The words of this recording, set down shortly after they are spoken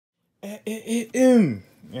And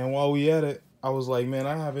while we at it, I was like, man,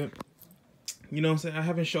 I haven't, you know what I'm saying? I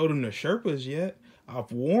haven't showed them the Sherpas yet.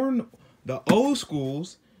 I've worn the old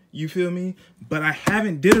schools, you feel me? But I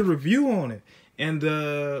haven't did a review on it. And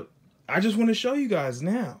I just want to show you guys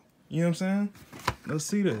now. You know what I'm saying? Let's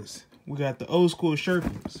see this. We got the old school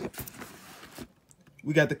Sherpas.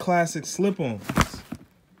 We got the classic slip-ons.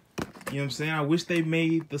 You know what I'm saying? I wish they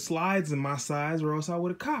made the slides in my size or else I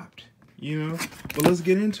would have copped. You know? But let's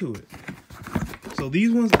get into it. So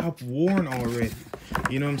these ones I've worn already.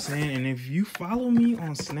 You know what I'm saying? And if you follow me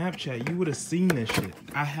on Snapchat, you would have seen this shit.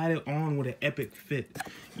 I had it on with an epic fit.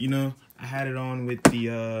 You know? I had it on with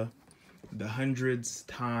the hundreds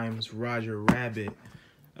times Roger Rabbit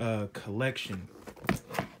collection.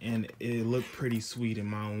 And it looked pretty sweet in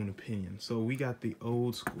my own opinion. So we got the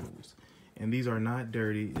old schools. And these are not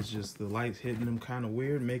dirty. It's just the lights hitting them kind of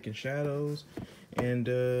weird, making shadows. And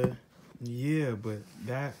yeah, but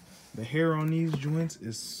the hair on these joints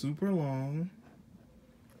is super long.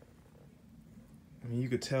 I mean, you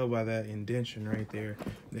could tell by that indentation right there.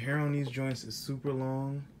 The hair on these joints is super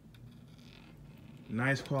long.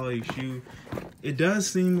 Nice quality shoe. It does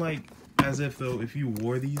seem like as if though if you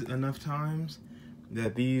wore these enough times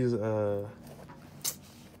that these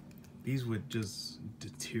would just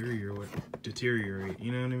deteriorate,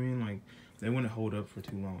 you know what I mean? Like they wouldn't hold up for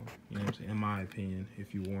too long, you know what I'm saying? In my opinion,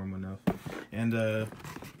 if you wore them enough. And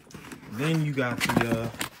then you got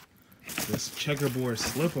this checkerboard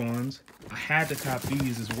slip-ons. I had to cop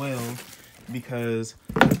these as well because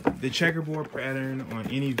the checkerboard pattern on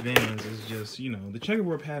any Vans is just, you know, the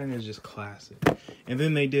checkerboard pattern is just classic. And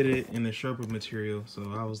then they did it in the Sherpa material,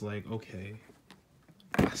 so I was like, okay,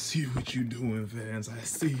 I see what you doing, Vans. I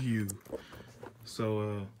see you.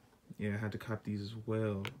 So, yeah, I had to cop these as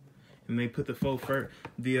well. And they put the faux fur.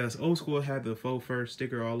 The old school had the faux fur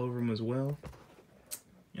sticker all over them as well.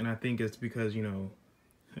 And I think it's because, you know,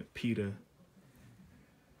 PETA.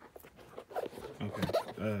 Okay.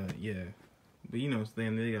 Yeah. But, you know,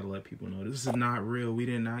 then they gotta let people know this is not real. We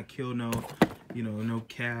did not kill no, you know, no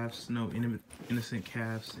calves, no innocent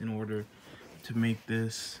calves in order to make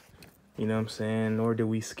this. You know what I'm saying? Nor did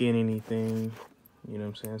we skin anything. You know what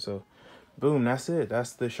I'm saying? So, boom, that's it.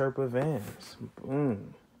 That's the Sherpa Vans.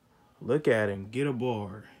 Boom. Look at him. Get a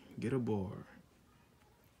bar. Get a bar.